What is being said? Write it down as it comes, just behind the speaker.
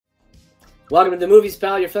Welcome to the Movies,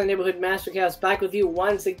 pal. Your friendly neighborhood mastercast, back with you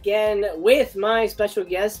once again with my special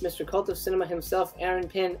guest, Mr. Cult of Cinema himself, Aaron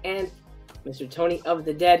Pynn, and Mr. Tony of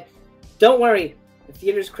the Dead. Don't worry, the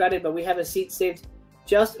theater's crowded, but we have a seat saved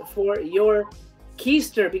just for your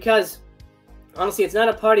keister, because honestly, it's not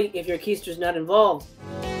a party if your keister's not involved.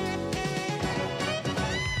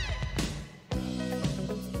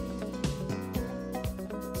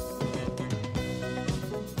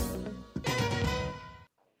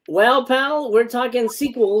 Well, pal, we're talking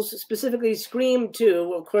sequels, specifically Scream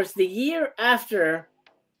 2. Of course, the year after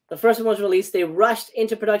the first one was released, they rushed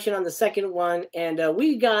into production on the second one, and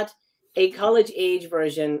we got a college-age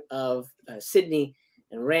version of Sidney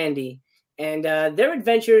and Randy, and their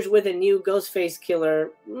adventures with a new Ghostface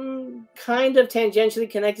killer, kind of tangentially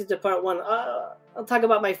connected to part one. I'll talk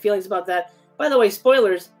about my feelings about that. By the way,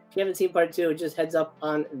 spoilers, if you haven't seen part two, just heads up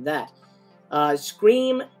on that.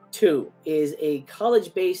 Scream 2 is a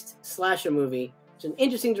college-based slasher movie. It's an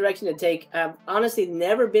interesting direction to take. I've honestly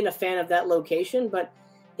never been a fan of that location, but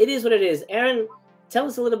it is what it is. Aaron, tell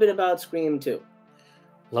us a little bit about Scream 2.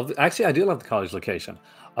 Actually, I do love the college location.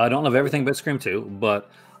 I don't love everything but Scream 2,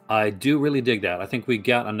 but I do really dig that. I think we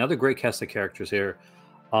got another great cast of characters here.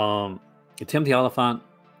 Timothy Olyphant,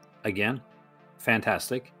 again,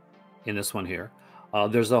 fantastic in this one here.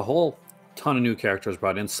 There's a whole ton of new characters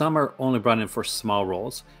brought in. Some are only brought in for small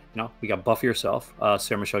roles. You know, we got Buffy herself,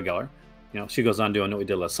 Sarah Michelle Gellar. You know, she goes on doing What We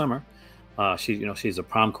Did Last Summer. She's a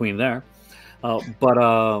prom queen there.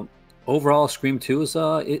 But overall, Scream 2 is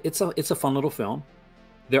it's a fun little film.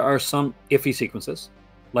 There are some iffy sequences,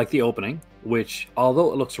 like the opening, which,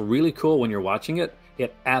 although it looks really cool when you're watching it,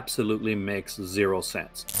 it absolutely makes zero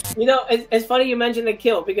sense. You know, it's funny you mentioned the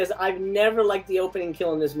kill, because I've never liked the opening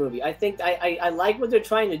kill in this movie. I think I like what they're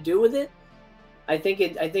trying to do with it. I think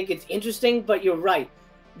it's interesting, but you're right.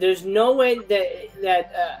 There's no way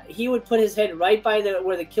that he would put his head right by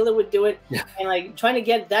where the killer would do it, and like trying to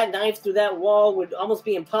get that knife through that wall would almost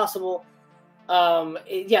be impossible.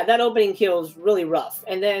 Yeah, that opening kill is really rough.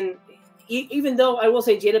 And then, even though I will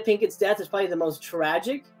say Jada Pinkett's death is probably the most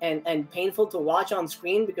tragic and painful to watch on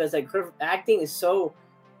screen, because like her acting is so,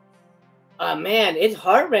 man, it's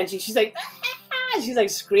heart-wrenching. She's like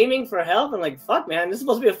screaming for help, and like, fuck, man, this is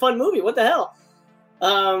supposed to be a fun movie. What the hell?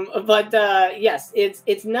 Yes,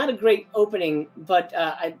 it's not a great opening, but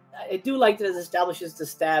I do like that it establishes the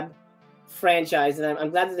Stab franchise, and I'm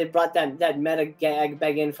glad that they brought that meta gag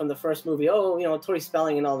back in from the first movie. Oh, you know, Tori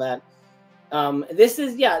Spelling and all that. This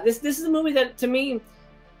is a movie that, to me,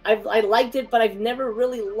 I liked it, but I've never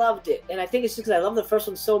really loved it, and I think it's just because I love the first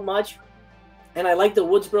one so much, and I like the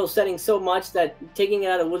Woodsboro setting so much that taking it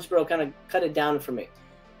out of Woodsboro kind of cut it down for me.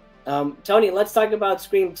 Tony, let's talk about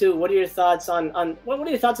Scream 2. What are your thoughts on what are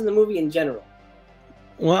your thoughts on the movie in general?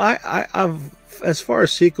 Well, I've as far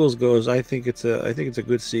as sequels goes, I think it's a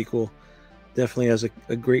good sequel. Definitely has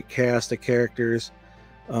a great cast of characters,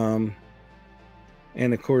 and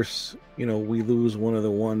of course, you know, we lose one of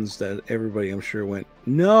the ones that everybody, I'm sure, went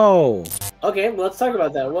no. Okay, well, let's talk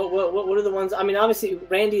about that. What are the ones? I mean, obviously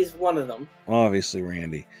Randy is one of them. Obviously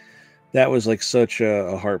Randy, that was like such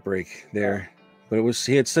a heartbreak there. But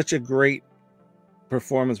he had such a great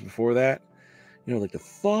performance before that, you know, like the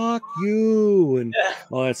 "fuck you" and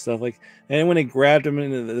all that stuff. Like, and when they grabbed him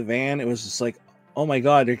into the van, it was just like, oh my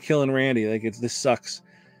god, they're killing Randy. Like, this sucks.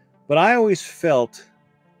 But I always felt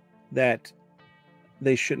that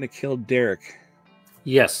they shouldn't have killed Derek.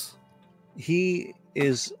 Yes, he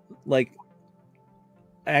is like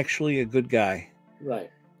actually a good guy,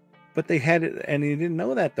 right? But they had it, and he didn't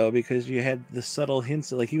know that, though, because you had the subtle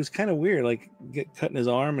hints. Like, he was kind of weird, like cutting his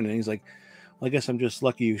arm, and then he's like, well, I guess I'm just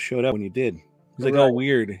lucky you showed up when you did. He's like, all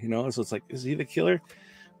weird, you know? So it's like, is he the killer?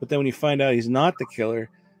 But then when you find out he's not the killer,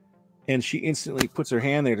 and she instantly puts her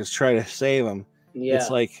hand there to try to save him, it's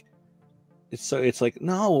like, it's like,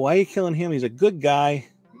 no, why are you killing him? He's a good guy.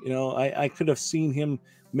 You know, I could have seen him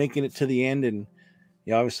making it to the end, and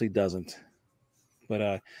he obviously doesn't.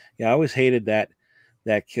 But, yeah, I always hated that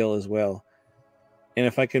kill as well. And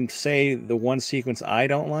if I can say the one sequence I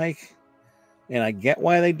don't like, and I get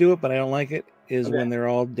why they do it, but I don't like it, is when they're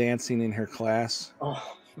all dancing in her class. Oh.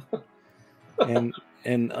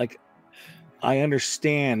 and like, I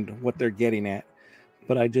understand what they're getting at,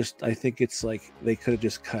 but I think it's like they could have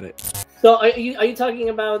just cut it. So are you talking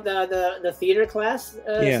about the theater class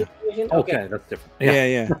situation? Okay, that's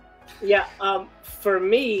different. Yeah. For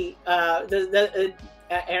me,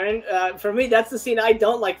 Aaron, for me, that's the scene I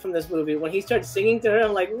don't like from this movie. When he starts singing to her,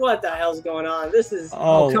 I'm like, what the hell's going on? This is...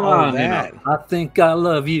 Oh, come on, that. I think I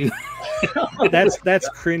love you. That's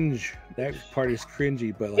cringe that part is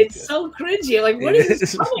cringy, but like it's so cringy. Like, where is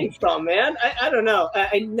this coming from, man? I don't know.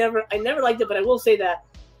 I never liked it, but I will say that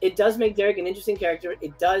it does make Derek an interesting character.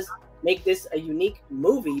 It does make this a unique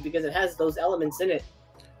movie because it has those elements in it.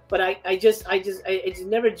 But it just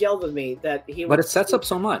never gelled with me that he. But it sets up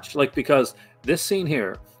so much, like, because this scene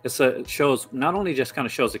here, it shows, not only just kind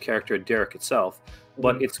of shows the character of Derek itself,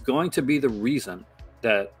 but it's going to be the reason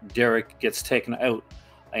that Derek gets taken out,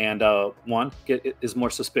 and one, is more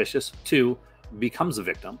suspicious. Two, becomes a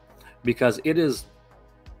victim, because it is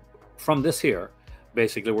from this here,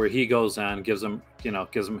 basically, where he goes and gives him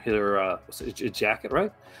her jacket,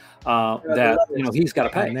 right? That he's got to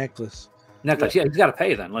pay. Necklace. Yeah, he's got to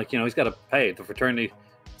pay then. Like, he's got to pay. The fraternity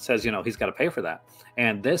says, he's got to pay for that.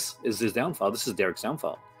 And this is his downfall. This is Derek's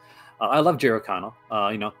downfall. I love Jerry O'Connell,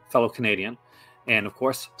 fellow Canadian. And of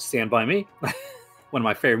course, Stand By Me, one of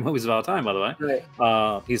my favorite movies of all time, by the way.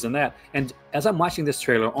 Right. He's in that. And as I'm watching this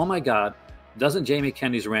trailer, oh my God, doesn't Jamie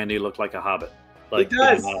Kennedy's Randy look like a hobbit? Like, he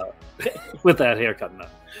does. With that haircut. Looks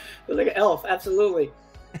like an elf, absolutely.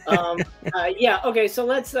 Yeah, okay, so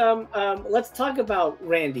let's talk about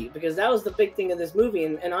Randy, because that was the big thing in this movie,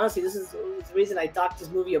 and honestly, this is the reason I docked this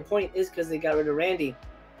movie a point, is because they got rid of Randy.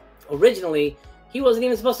 Originally, he wasn't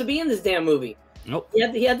even supposed to be in this damn movie. Nope.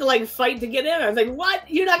 He had to like fight to get in. I was like, what?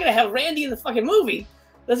 You're not gonna have Randy in the fucking movie?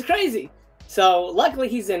 That's crazy. So luckily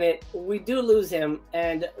he's in it. We do lose him,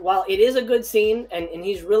 and while it is a good scene and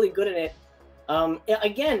he's really good in it,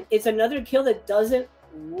 again, it's another kill that doesn't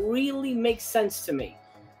really make sense to me.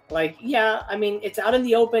 Like, yeah, I mean, it's out in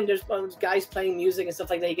the open. There's guys playing music and stuff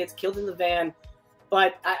like that. He gets killed in the van.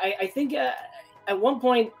 But I think at one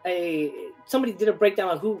point somebody did a breakdown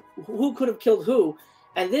on who could have killed who.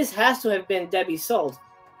 And this has to have been Debbie Salt.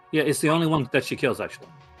 Yeah, it's the only one that she kills, actually.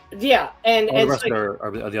 Yeah. And all the rest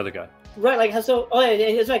are the other guy. Right. Like, so,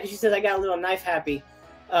 that's right, because she says, I got a little knife happy.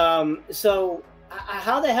 So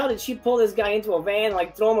how the hell did she pull this guy into a van,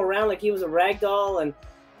 like throw him around like he was a rag doll? And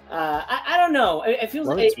I don't know. It feels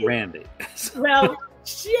like it's Randy. Well,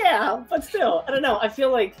 yeah, but still, I don't know. I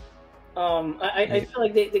feel like I feel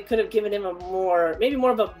like they could have given him maybe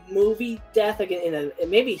more of a movie death. Like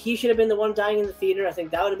maybe he should have been the one dying in the theater. I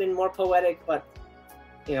think that would have been more poetic. But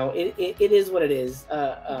it is what it is.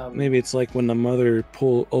 Maybe it's like when the mother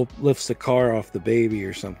lifts the car off the baby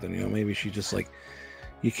or something. Maybe she just like,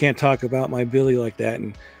 you can't talk about my Billy like that,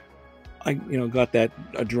 and I got that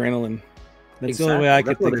adrenaline. That's the only way I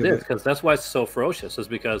could think of it. Because that's why it's so ferocious. Is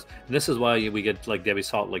because this is why we get like Debbie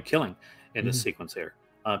Salt like killing in this sequence here.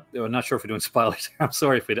 I'm not sure if we're doing spoilers. I'm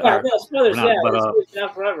sorry if we don't. No, spoilers. Yeah, but, it's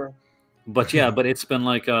not forever. But yeah, but it's been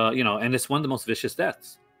like and it's one of the most vicious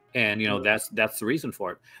deaths, and that's the reason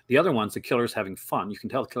for it. The other ones, the killer's having fun. You can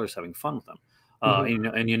tell the killer's having fun with them,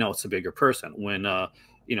 and it's a bigger person. When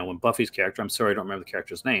when Buffy's character, I'm sorry I don't remember the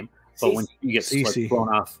character's name, but when she gets like, thrown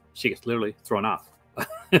off, she gets literally thrown off.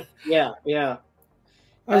 Yeah.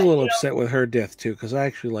 I was a little upset with her death too, because I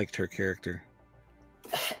actually liked her character.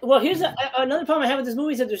 Well, here's another problem I have with this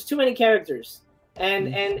movie is that there's too many characters,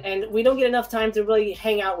 and we don't get enough time to really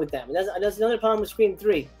hang out with them. And that's another problem with Scream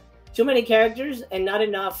 3. Too many characters and not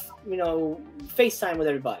enough, FaceTime with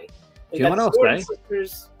everybody. Do you know what else, right?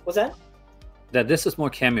 What's that? That this is more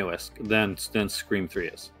cameo-esque than Scream 3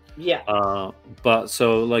 is. Yeah. But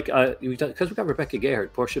so like because we got Rebecca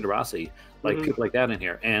Gayheart, Portia de Rossi, like people like that in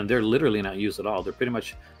here, and they're literally not used at all. They're pretty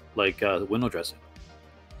much like window dressing.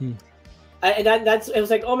 And it was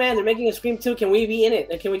like, oh man, they're making a Scream 2. Can we be in it?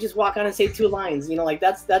 Like, can we just walk on and say 2 lines? Like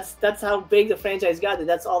that's how big the franchise got.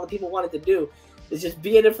 That's all the people wanted to do, is just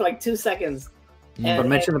be in it for like 2 seconons. But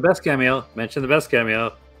mention the best cameo. Mention the best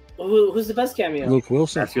cameo. Who's the best cameo? Luke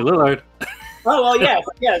Wilson. Matthew Lillard. Oh well,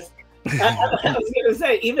 yes. I was gonna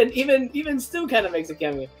say even Stu kind of makes a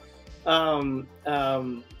cameo.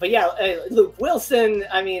 But yeah, Luke Wilson.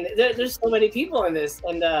 I mean, there's so many people in this,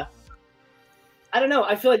 and I don't know.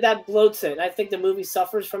 I feel like that bloats it. I think the movie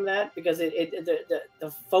suffers from that because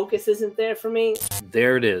the focus isn't there for me.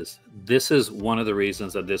 There it is. This is one of the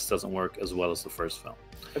reasons that this doesn't work as well as the first film.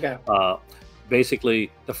 Okay.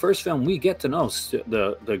 Basically, the first film we get to know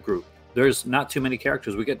the group. There's not too many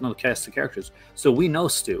characters. We get to know the cast of characters, so we know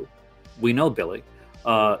Stu, we know Billy.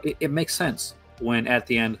 It makes sense when at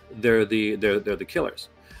the end they're the killers.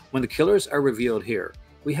 When the killers are revealed here,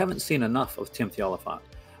 we haven't seen enough of Timothy Olyphant.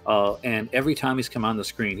 And every time he's come on the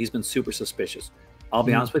screen, he's been super suspicious. I'll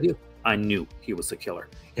be honest with you, I knew he was the killer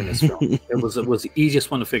in this film. It was the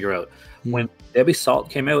easiest one to figure out. When Debbie Salt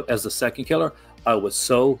came out as the second killer, I was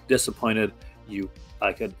so disappointed.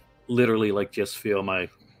 I could literally like just feel my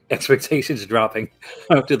expectations dropping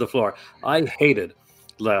to the floor. I hated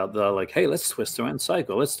like, hey, let's twist around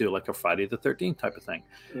Psycho. Let's do like a Friday the 13th type of thing.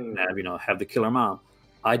 And have, have the killer mom.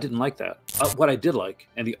 I didn't like that. What I did like,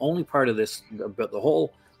 and the only part of this, but the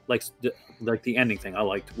whole like the ending thing I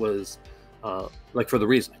liked was like for the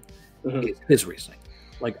reasoning, his reasoning.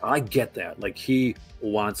 Like I get that. Like he's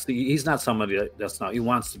not somebody that's not. He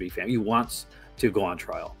wants to be famous. He wants to go on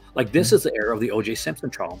trial. Like this is the era of the O.J. Simpson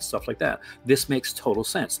trial and stuff like that. This makes total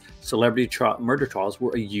sense. Celebrity murder trials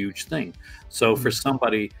were a huge thing. So for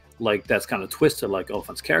somebody like that's kind of twisted, like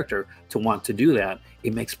Oliphant's character, to want to do that,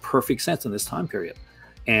 it makes perfect sense in this time period.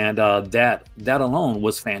 And that alone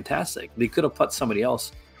was fantastic. They could have put somebody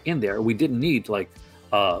else in there. We didn't need like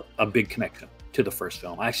a big connection to the first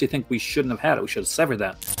film. I actually think we shouldn't have had it. We should have severed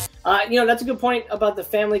that. That's a good point about the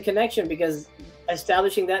family connection, because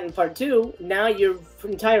establishing that in part 2, now your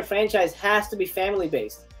entire franchise has to be family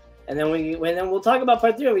based. And then we'll talk about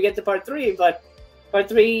part 3 when we get to part 3. But part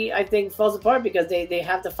 3, I think, falls apart because they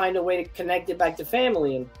have to find a way to connect it back to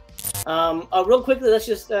family. And real quickly, let's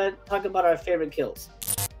just talk about our favorite kills.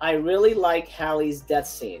 I really like Hallie's death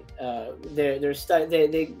scene.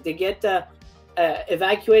 They get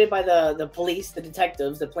evacuated by the police, the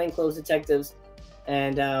detectives, the plainclothes detectives,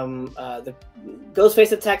 and the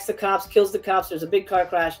Ghostface attacks the cops, kills the cops. There's a big car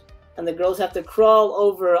crash, and the girls have to crawl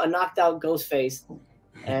over a knocked out Ghostface.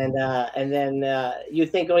 And then you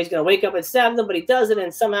think, oh, he's gonna wake up and stab them, but he doesn't,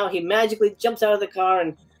 and somehow he magically jumps out of the car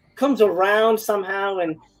and comes around somehow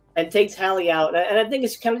and takes Hallie out. And I think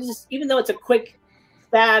it's kind of just, even though it's a quick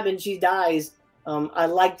stab and she dies, I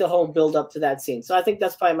like the whole build up to that scene. So I think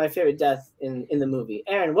that's probably my favorite death in the movie.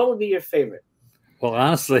 Aaron, what would be your favorite? Well,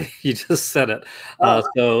 honestly, you just said it.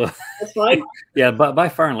 So that's fine. Yeah, but by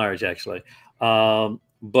far and large, actually.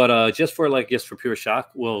 But just for pure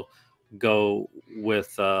shock, we'll go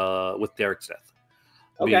with Derek's death.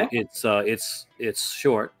 Okay. I mean, it's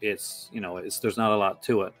short. There's not a lot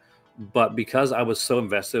to it. But because I was so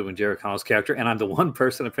invested in Jerry Connell's character, and I'm the one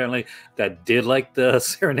person apparently that did like the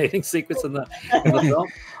serenading sequence in the film,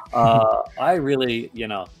 I really,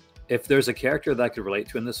 if there's a character that I could relate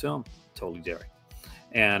to in this film, totally Jerry.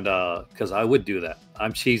 And because I would do that.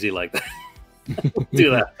 I'm cheesy like that. Do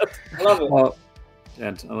that. I love it.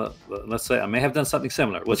 And let's say I may have done something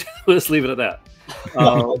similar. We'll just leave it at that.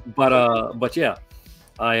 But yeah,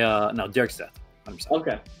 no, Derek's death. 100%.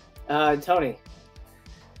 Okay, Tony.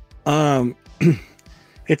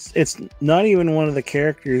 It's not even one of the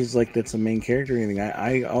characters like that's a main character or anything.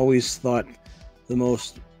 I always thought the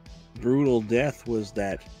most brutal death was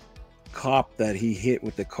that cop that he hit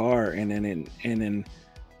with the car, and then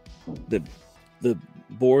the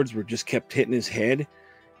boards were just kept hitting his head,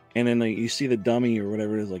 and then you see the dummy or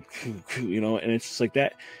whatever it is, like, and it's just like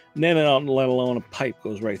that. And then let alone a pipe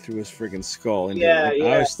goes right through his friggin' skull. And I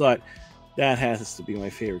always thought that has to be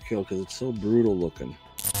my favorite kill because it's so brutal looking.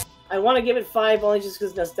 I want to give it 5 only just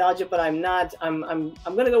because nostalgia, but I'm not. I'm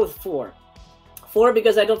gonna go with 4. 4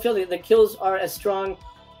 because I don't feel the kills are as strong.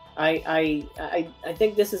 I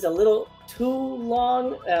think this is a little too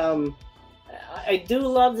long. I do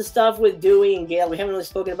love the stuff with Dewey and Gale. We haven't really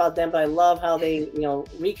spoken about them, but I love how they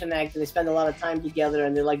reconnect and they spend a lot of time together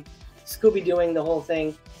and they're like Scooby-Dooing the whole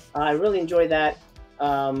thing. I really enjoy that.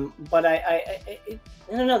 But I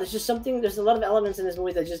don't know. There's just something. There's a lot of elements in this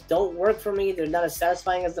movie that just don't work for me. They're not as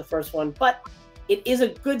satisfying as the first one, but it is a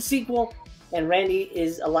good sequel, and Randy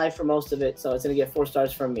is alive for most of it, so it's gonna get 4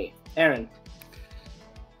 stars from me. Aaron.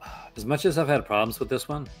 As much as I've had problems with this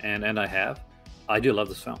one, and I do love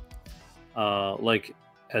this film. Like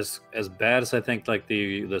as bad as I think like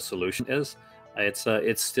the solution is,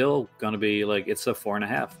 it's still gonna be like it's a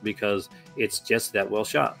 4.5 because it's just that well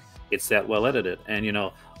shot. It's that well edited, and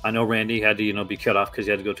I know Randy had to be cut off because he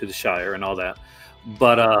had to go to the Shire and all that.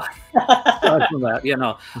 But aside from that,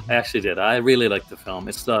 I actually did. I really like the film.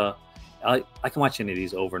 It's I can watch any of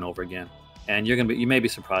these over and over again, and you may be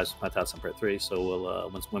surprised with my thoughts on part 3. So we'll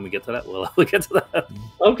when we get to that, we'll get to that.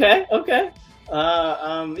 Okay.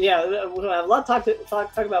 Yeah, we'll have a lot to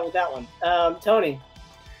talk about with that one. Tony.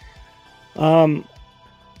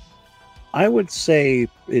 I would say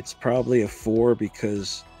it's probably a 4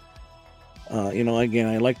 because. Again,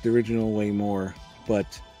 I liked the original way more,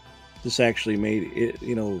 but this actually made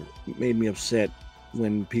me upset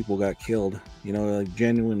when people got killed. Like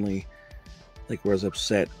genuinely, like was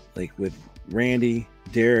upset, like with Randy,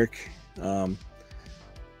 Derek, and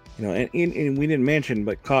we didn't mention,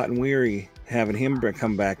 but Cotton Weary, having him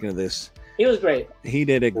come back into this, he was great. He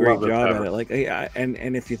did a great job at it. Like,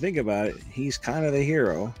 and if you think about it, he's kind of the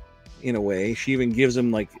hero in a way. She even gives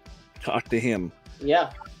him like talk to him.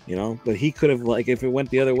 Yeah. But he could have, like, if it went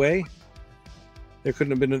the other way, there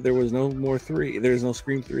couldn't have been. There was no more 3. There's no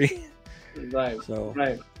Scream 3. Right. So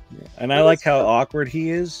right. yeah. And I like how awkward he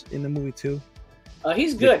is in the movie too.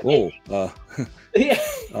 He's good. Whoa, Yeah.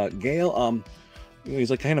 Gale.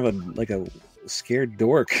 He's like kind of a scared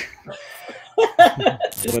dork.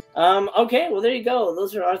 Okay, well there you go.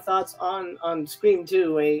 Those are our thoughts on Scream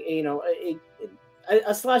 2.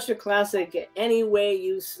 A slasher classic any way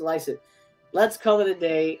you slice it. Let's call it a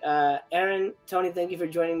day. Aaron, Tony, thank you for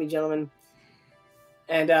joining me, gentlemen.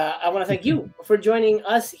 And I want to thank you for joining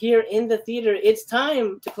us here in the theater. It's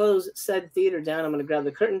time to close said theater down. I'm going to grab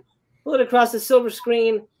the curtain, pull it across the silver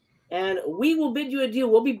screen, and we will bid you adieu.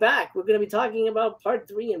 We'll be back. We're going to be talking about part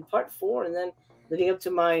 3 and part 4, and then leading up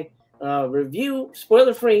to my review,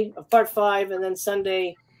 spoiler-free, of part 5. And then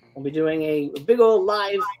Sunday, I'll be doing a big old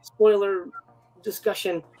live spoiler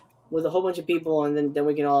discussion with a whole bunch of people, and then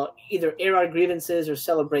we can all either air our grievances or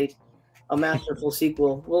celebrate a masterful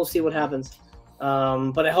sequel. We'll see what happens.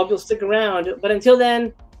 But I hope you'll stick around. But until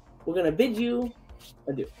then, we're going to bid you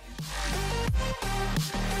adieu.